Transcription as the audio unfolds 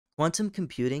Quantum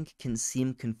computing can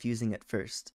seem confusing at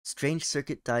first. Strange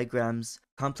circuit diagrams,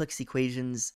 complex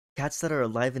equations, cats that are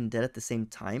alive and dead at the same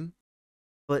time.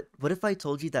 But what if I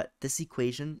told you that this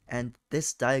equation and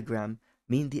this diagram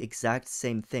mean the exact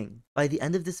same thing? By the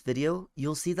end of this video,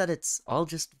 you'll see that it's all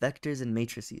just vectors and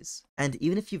matrices. And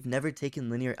even if you've never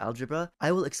taken linear algebra,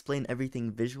 I will explain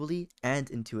everything visually and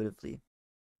intuitively.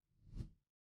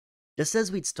 Just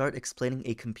as we'd start explaining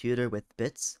a computer with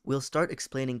bits, we'll start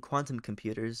explaining quantum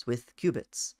computers with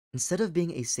qubits. Instead of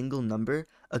being a single number,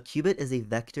 a qubit is a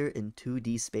vector in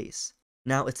 2D space.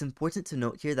 Now, it's important to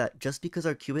note here that just because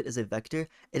our qubit is a vector,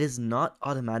 it is not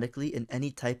automatically in any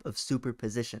type of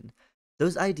superposition.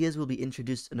 Those ideas will be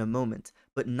introduced in a moment,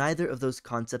 but neither of those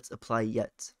concepts apply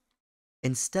yet.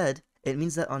 Instead, it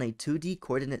means that on a 2D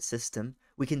coordinate system,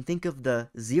 we can think of the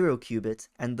 0 qubit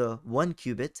and the 1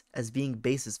 qubit as being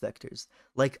basis vectors,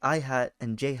 like I hat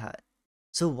and j hat.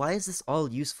 So why is this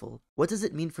all useful? What does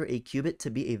it mean for a qubit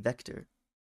to be a vector?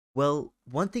 Well,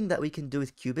 one thing that we can do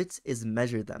with qubits is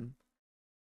measure them.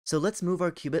 So let's move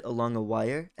our qubit along a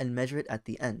wire and measure it at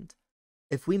the end.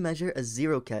 If we measure a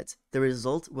 0 ket, the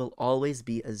result will always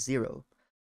be a 0.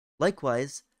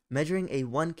 Likewise, measuring a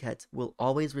 1 ket will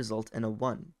always result in a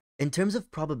 1. In terms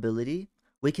of probability,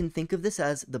 we can think of this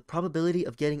as the probability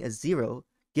of getting a 0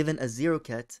 given a 0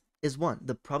 ket is 1.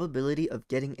 The probability of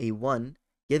getting a 1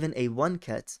 given a 1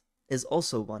 ket is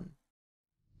also 1.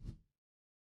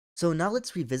 So now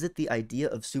let's revisit the idea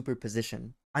of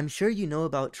superposition. I'm sure you know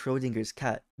about Schrödinger's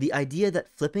cat, the idea that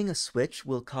flipping a switch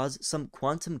will cause some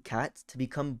quantum cat to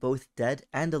become both dead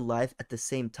and alive at the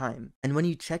same time. And when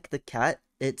you check the cat,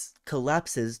 it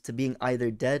collapses to being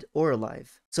either dead or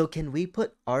alive. So can we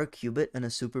put our qubit in a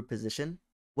superposition?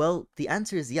 Well, the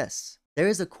answer is yes. There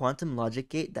is a quantum logic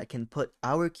gate that can put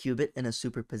our qubit in a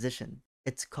superposition.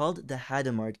 It's called the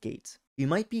Hadamard gate. You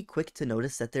might be quick to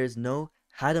notice that there is no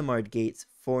Hadamard gate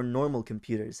for normal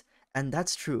computers, and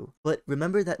that's true. But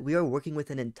remember that we are working with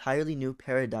an entirely new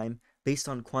paradigm based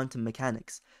on quantum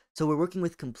mechanics, so we're working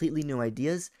with completely new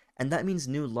ideas, and that means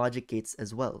new logic gates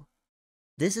as well.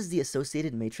 This is the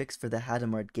associated matrix for the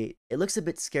Hadamard gate. It looks a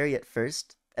bit scary at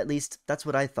first, at least that's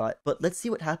what I thought, but let's see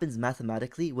what happens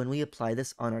mathematically when we apply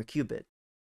this on our qubit.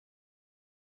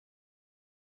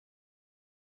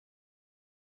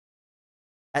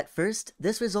 At first,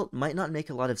 this result might not make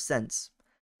a lot of sense.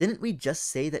 Didn't we just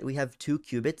say that we have two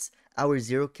qubits, our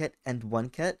 0 ket and 1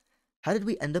 ket? How did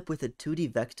we end up with a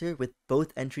 2D vector with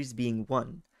both entries being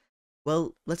 1?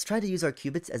 Well, let's try to use our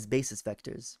qubits as basis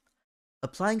vectors.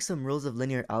 Applying some rules of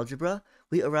linear algebra,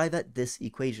 we arrive at this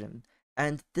equation,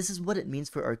 and this is what it means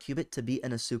for our qubit to be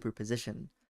in a superposition.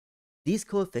 These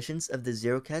coefficients of the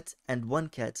 0 ket and 1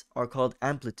 ket are called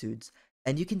amplitudes,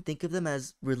 and you can think of them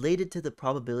as related to the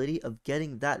probability of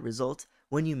getting that result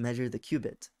when you measure the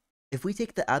qubit. If we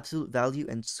take the absolute value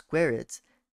and square it,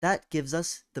 that gives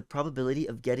us the probability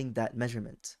of getting that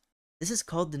measurement. This is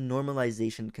called the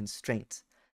normalization constraint.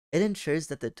 It ensures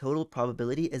that the total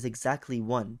probability is exactly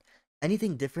 1.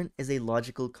 Anything different is a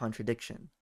logical contradiction.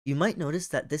 You might notice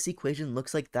that this equation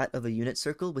looks like that of a unit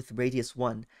circle with radius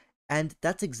 1, and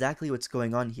that's exactly what's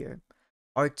going on here.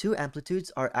 Our two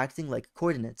amplitudes are acting like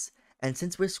coordinates, and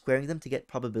since we're squaring them to get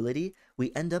probability,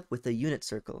 we end up with a unit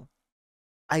circle.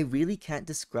 I really can't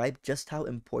describe just how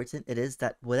important it is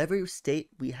that whatever state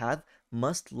we have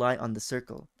must lie on the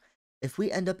circle. If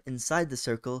we end up inside the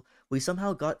circle, we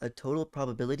somehow got a total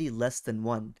probability less than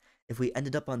 1. If we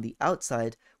ended up on the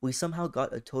outside, we somehow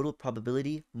got a total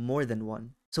probability more than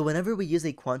 1. So whenever we use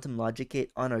a quantum logic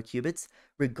gate on our qubits,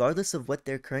 regardless of what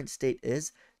their current state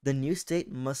is, the new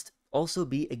state must also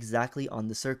be exactly on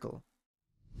the circle.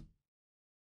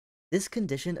 This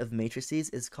condition of matrices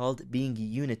is called being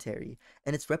unitary,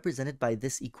 and it's represented by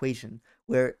this equation,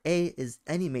 where A is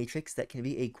any matrix that can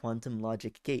be a quantum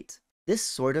logic gate. This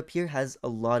sort up here has a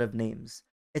lot of names.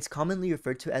 It's commonly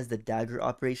referred to as the dagger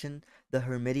operation, the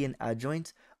Hermitian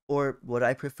adjoint, or what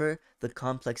I prefer, the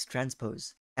complex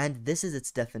transpose, and this is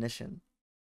its definition.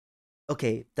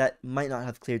 Okay, that might not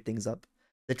have cleared things up.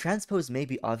 The transpose may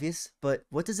be obvious, but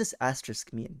what does this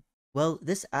asterisk mean? Well,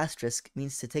 this asterisk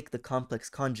means to take the complex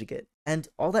conjugate, and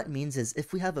all that means is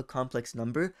if we have a complex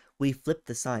number, we flip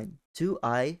the sign.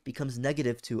 2i becomes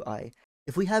negative 2i.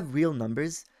 If we have real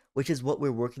numbers, which is what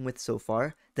we're working with so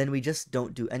far, then we just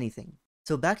don't do anything.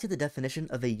 So back to the definition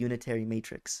of a unitary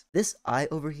matrix. This I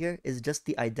over here is just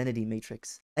the identity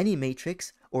matrix. Any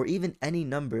matrix, or even any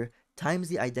number, times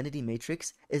the identity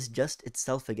matrix is just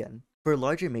itself again. For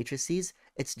larger matrices,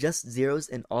 it's just zeros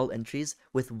in all entries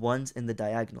with ones in the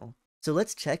diagonal. So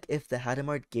let's check if the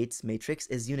Hadamard gates matrix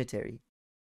is unitary.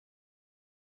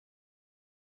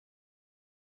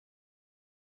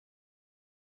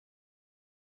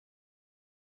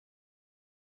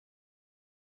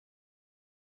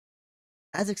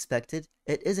 As expected,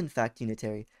 it is in fact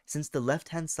unitary, since the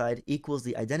left-hand side equals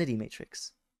the identity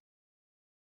matrix.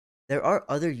 There are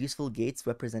other useful gates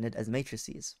represented as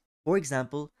matrices. For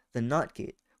example, the NOT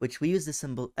gate, which we use the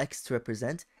symbol X to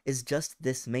represent, is just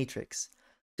this matrix.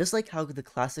 Just like how the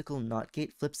classical NOT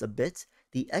gate flips a bit,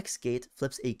 the X gate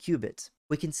flips a qubit.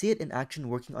 We can see it in action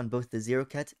working on both the 0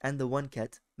 ket and the 1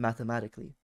 ket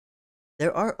mathematically.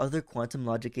 There are other quantum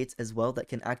logic gates as well that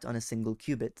can act on a single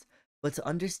qubit, but to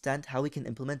understand how we can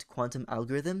implement quantum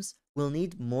algorithms, we'll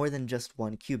need more than just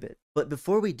one qubit. But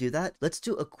before we do that, let's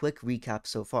do a quick recap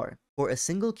so far. For a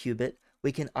single qubit,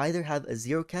 we can either have a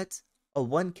 0 ket, a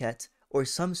 1 ket, or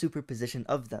some superposition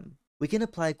of them. We can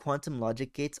apply quantum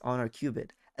logic gates on our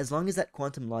qubit, as long as that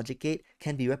quantum logic gate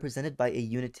can be represented by a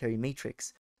unitary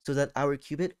matrix, so that our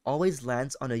qubit always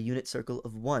lands on a unit circle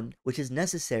of 1, which is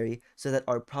necessary so that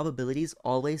our probabilities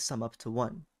always sum up to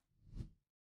 1.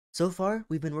 So far,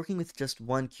 we've been working with just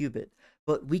one qubit,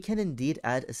 but we can indeed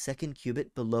add a second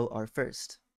qubit below our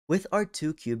first. With our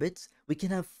 2 qubits, we can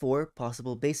have 4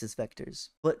 possible basis vectors.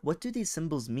 But what do these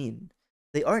symbols mean?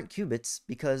 They aren't qubits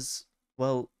because,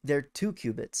 well, they're 2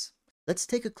 qubits. Let's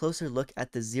take a closer look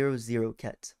at the 0,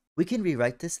 ket. We can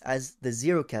rewrite this as the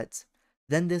 0 ket,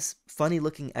 then this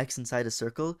funny-looking X inside a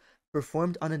circle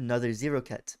performed on another 0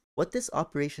 ket. What this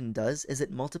operation does is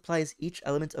it multiplies each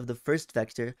element of the first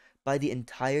vector by the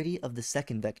entirety of the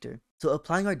second vector. So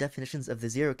applying our definitions of the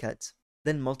 0 ket,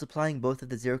 then multiplying both of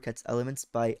the 0 ket's elements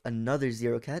by another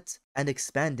 0 ket, and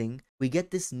expanding, we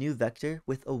get this new vector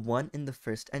with a 1 in the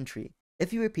first entry.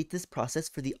 If you repeat this process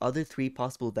for the other 3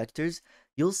 possible vectors,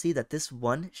 you'll see that this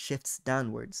 1 shifts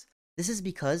downwards. This is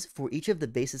because for each of the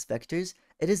basis vectors,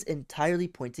 it is entirely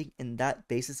pointing in that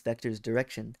basis vector's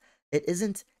direction. It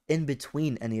isn't in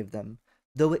between any of them,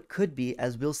 though it could be,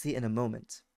 as we'll see in a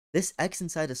moment. This X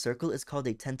inside a circle is called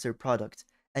a tensor product,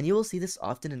 and you will see this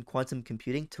often in quantum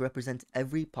computing to represent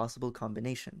every possible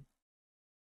combination.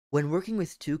 When working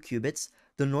with 2 qubits,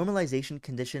 the normalization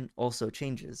condition also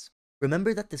changes.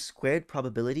 Remember that the squared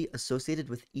probability associated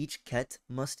with each ket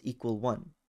must equal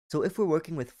 1. So if we're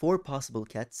working with 4 possible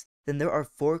kets, then there are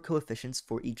 4 coefficients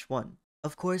for each one.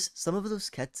 Of course, some of those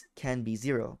kets can be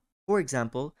 0. For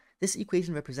example, this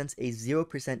equation represents a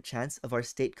 0% chance of our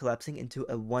state collapsing into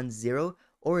a 1-0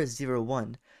 or a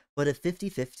 0-1, but a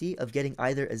 50-50 of getting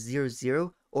either a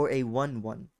 0-0 or a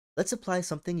 1-1. Let's apply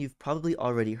something you've probably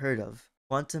already heard of,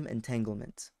 quantum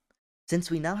entanglement. Since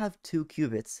we now have 2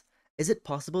 qubits, is it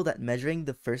possible that measuring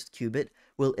the first qubit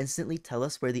will instantly tell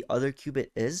us where the other qubit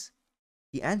is?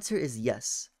 The answer is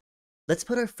yes. Let's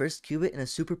put our first qubit in a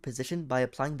superposition by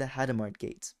applying the Hadamard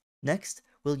gate. Next,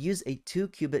 we'll use a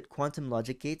 2-qubit quantum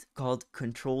logic gate called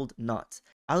controlled NOT.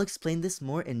 I'll explain this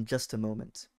more in just a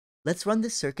moment. Let's run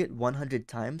this circuit 100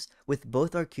 times with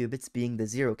both our qubits being the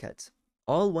 0 ket.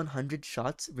 All 100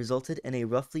 shots resulted in a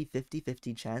roughly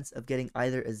 50-50 chance of getting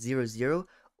either a 0-0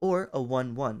 or a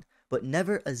 1-1, but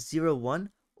never a 0-1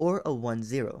 or a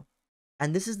 1-0.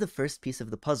 And this is the first piece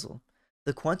of the puzzle.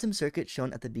 The quantum circuit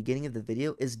shown at the beginning of the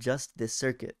video is just this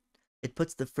circuit. It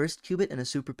puts the first qubit in a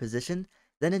superposition,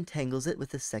 then entangles it with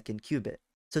the second qubit.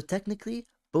 So technically,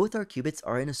 both our qubits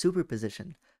are in a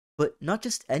superposition, but not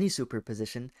just any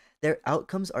superposition, their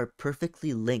outcomes are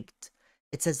perfectly linked.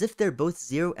 It's as if they're both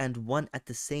 0 and 1 at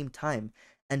the same time,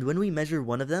 and when we measure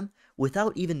one of them,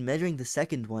 without even measuring the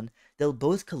second one, they'll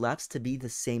both collapse to be the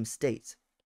same state.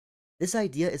 This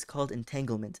idea is called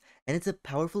entanglement, and it's a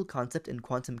powerful concept in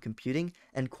quantum computing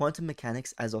and quantum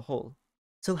mechanics as a whole.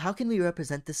 So how can we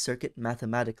represent this circuit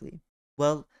mathematically?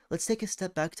 Well, let's take a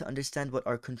step back to understand what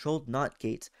our controlled NOT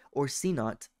gate, or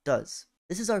CNOT, does.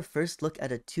 This is our first look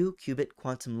at a 2-qubit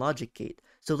quantum logic gate,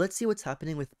 so let's see what's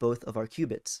happening with both of our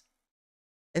qubits.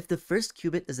 If the first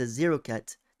qubit is a 0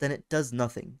 ket, then it does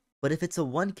nothing. But if it's a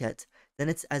 1 ket, then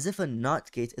it's as if a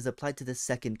NOT gate is applied to the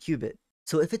second qubit.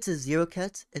 So if it's a 0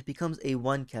 ket, it becomes a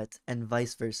 1 ket, and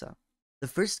vice versa. The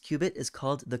first qubit is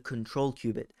called the control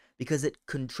qubit, because it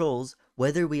controls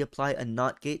whether we apply a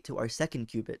NOT gate to our second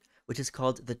qubit, which is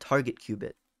called the target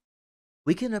qubit.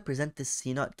 We can represent this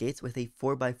CNOT gate with a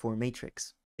 4x4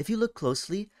 matrix. If you look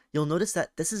closely, you'll notice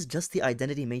that this is just the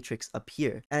identity matrix up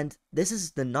here, and this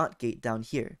is the NOT gate down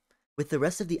here, with the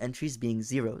rest of the entries being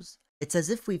zeros. It's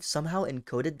as if we've somehow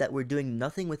encoded that we're doing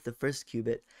nothing with the first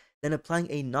qubit, then applying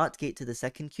a NOT gate to the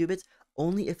second qubit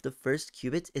only if the first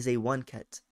qubit is a 1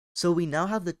 ket. So we now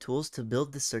have the tools to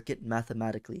build the circuit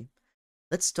mathematically.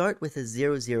 Let's start with a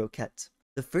 0-0 ket.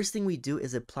 The first thing we do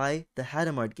is apply the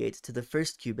Hadamard gate to the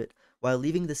first qubit while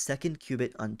leaving the second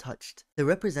qubit untouched. To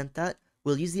represent that,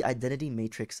 we'll use the identity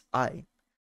matrix I.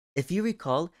 If you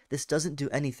recall, this doesn't do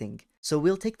anything, so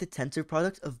we'll take the tensor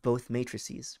product of both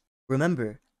matrices.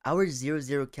 Remember, Our 0,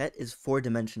 0 ket is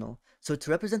 4-dimensional, so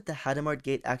to represent the Hadamard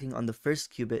gate acting on the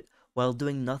first qubit while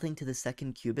doing nothing to the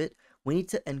second qubit, we need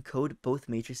to encode both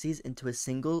matrices into a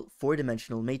single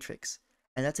 4-dimensional matrix,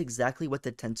 and that's exactly what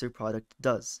the tensor product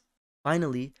does.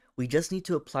 Finally, we just need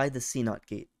to apply the CNOT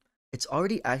gate. It's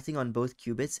already acting on both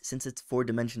qubits since it's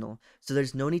 4-dimensional, so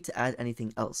there's no need to add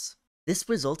anything else. This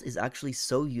result is actually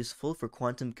so useful for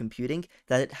quantum computing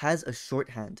that it has a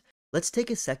shorthand. Let's take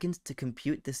a second to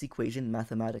compute this equation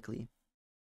mathematically.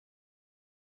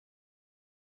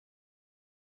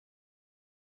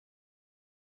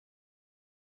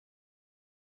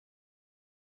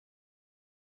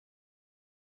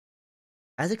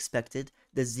 As expected,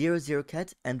 the 0, 0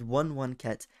 ket and 1, 1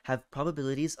 ket have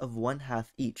probabilities of 1/2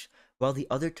 each, while the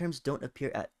other terms don't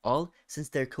appear at all since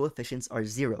their coefficients are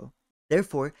 0.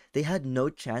 Therefore, they had no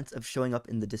chance of showing up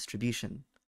in the distribution.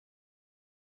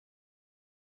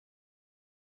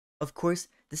 Of course,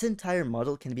 this entire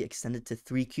model can be extended to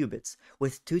 3 qubits,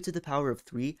 with 2 to the power of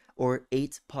 3, or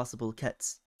 8 possible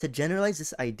kets. To generalize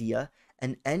this idea,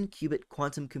 an n-qubit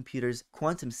quantum computer's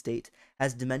quantum state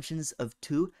has dimensions of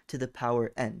 2 to the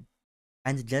power n.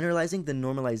 And generalizing the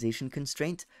normalization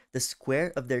constraint, the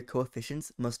square of their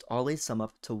coefficients must always sum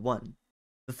up to 1.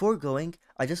 Before going,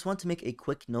 I just want to make a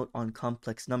quick note on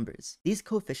complex numbers. These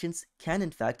coefficients can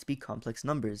in fact be complex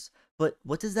numbers, but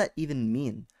what does that even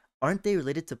mean? Aren't they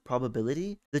related to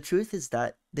probability? The truth is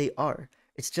that they are.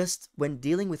 It's just, when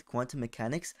dealing with quantum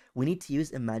mechanics, we need to use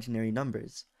imaginary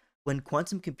numbers. When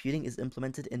quantum computing is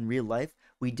implemented in real life,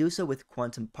 we do so with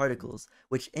quantum particles,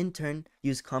 which in turn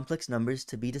use complex numbers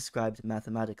to be described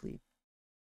mathematically.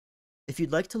 If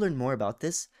you'd like to learn more about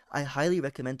this, I highly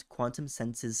recommend Quantum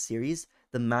Sense's series,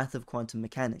 The Math of Quantum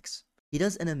Mechanics. He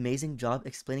does an amazing job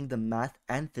explaining the math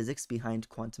and physics behind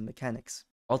quantum mechanics.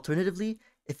 Alternatively,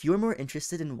 if you're more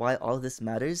interested in why all of this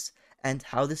matters, and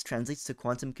how this translates to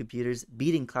quantum computers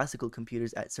beating classical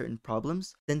computers at certain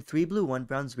problems, then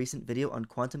 3Blue1Brown's recent video on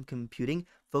quantum computing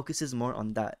focuses more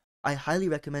on that. I highly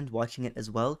recommend watching it as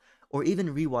well, or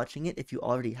even rewatching it if you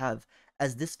already have,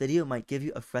 as this video might give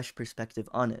you a fresh perspective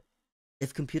on it.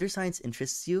 If computer science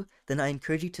interests you, then I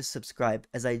encourage you to subscribe,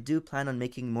 as I do plan on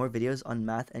making more videos on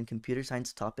math and computer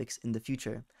science topics in the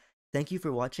future. Thank you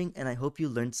for watching, and I hope you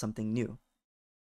learned something new.